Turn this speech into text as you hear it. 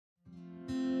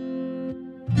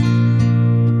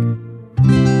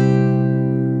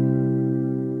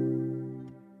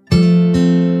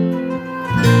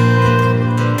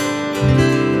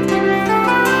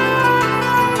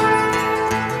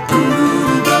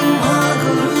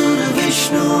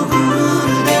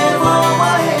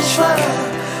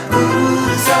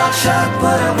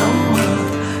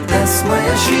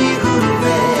श्री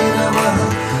गुरुवे नमः।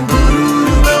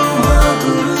 गुरुर्ब्रह्मा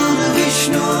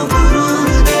गुरुर्विष्णु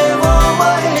गुरुर्देवो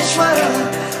महेश्वरः।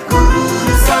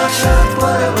 गुरुर्साक्षात्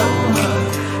परब्रह्म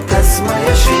तस्मै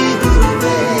श्री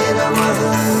गुरुवे नमः।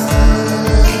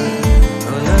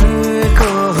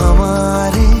 को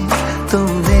हमारे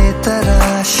तुमने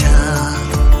तराशा,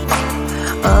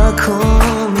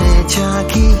 आँखों में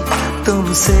झांकी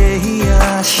तुमसे ही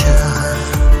आशा।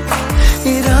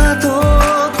 इरादों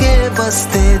के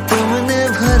बस्ते तुमने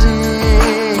भरे,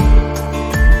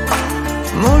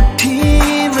 मुट्ठी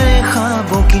में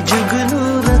ख्वाबों की जुगनू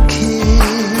रखे।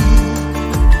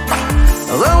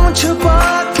 गम छुपा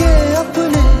के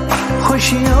अपने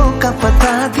खुशियों का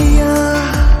पता दिया।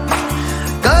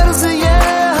 कर्ज ये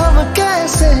हम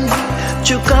कैसे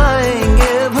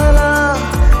चुकाएंगे भला।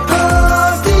 ओ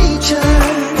टीचर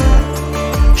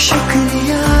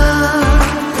शुक्रिया,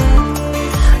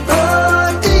 ओ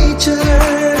टीचर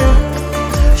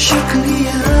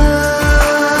शुक्रिया।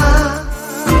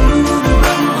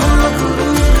 गुरुर्ब्रह्मा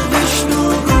गुरुर्विष्णु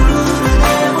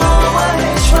गुरुर्देवो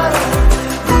महेश्वरः।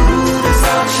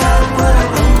 गुरुर्साक्षात्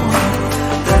परब्रह्म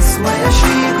तस्मै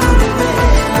श्री गुरुवे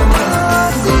नमः।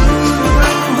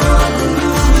 गुरुर्ब्रह्मा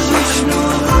गुरुर्विष्णु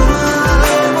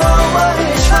गुरुर्देवो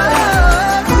महेश्वरः।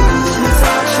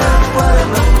 गुरुर्साक्षात्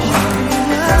परब्रह्म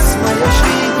तस्मै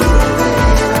श्री गुरुवे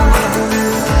नमः।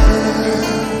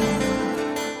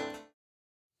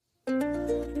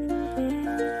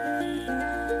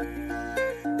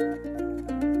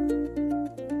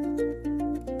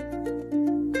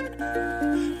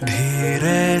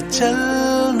 धीरे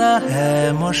चलना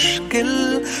है मुश्किल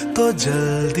तो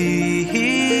जल्दी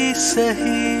ही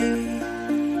सही।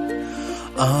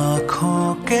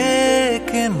 आँखों के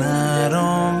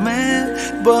किनारों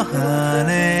में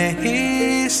बहाने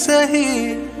ही सही।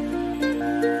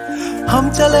 हम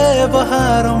चले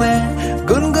बहारों में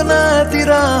गुनगुनाती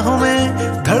राहों में।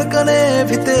 धड़कने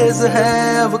भी तेज है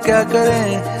अब क्या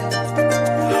करें।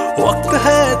 वक्त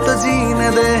है तो जीने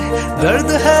दे,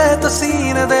 दर्द है तो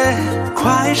सीने दे।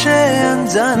 ख्वाहिशें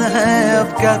अनजान है अब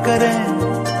क्या करें।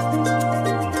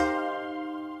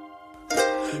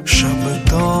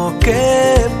 शब्दों के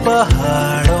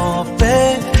पहाड़ों पे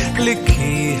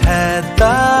लिखी है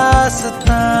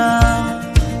दास्तां।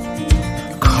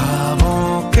 ख्वाबों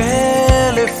के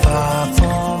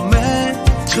लिफाफों में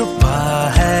छुपा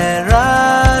है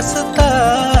रास्ता।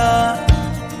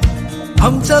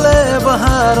 हम चले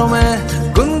बहारों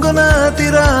में गुनगुनाती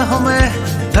राहों में।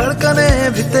 धड़कने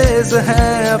भी तेज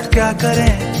हैं अब क्या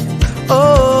करें। ओ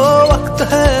वक्त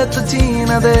है तो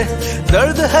जीने दे,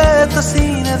 दर्द है तो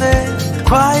सीने दे।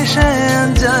 ख्वाहिशें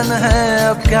अनजान है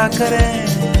अब क्या करें।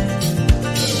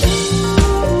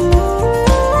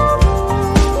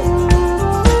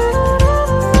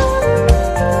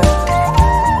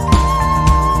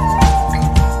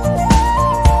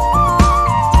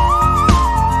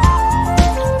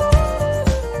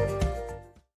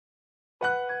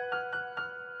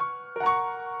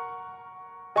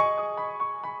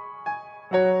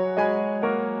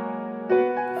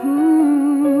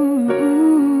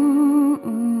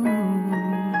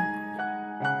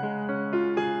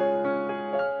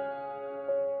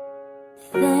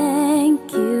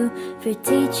 Thank you for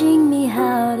teaching me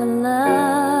how to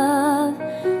love,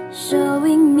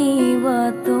 showing me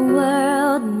what the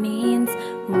world means,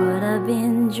 what I've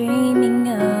been dreaming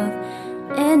of.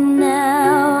 And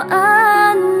now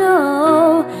I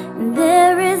know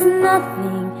there is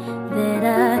nothing that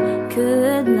I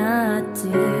could not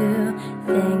do.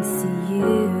 Thanks to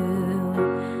you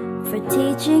for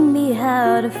teaching me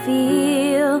how to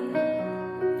feel,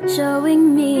 showing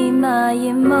me my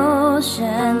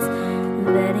emotions,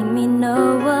 letting me know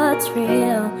what's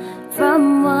real from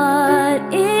what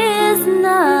is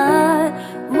not.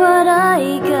 What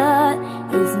I got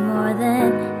is more than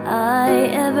I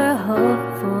ever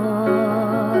hoped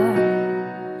for.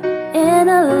 In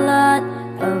a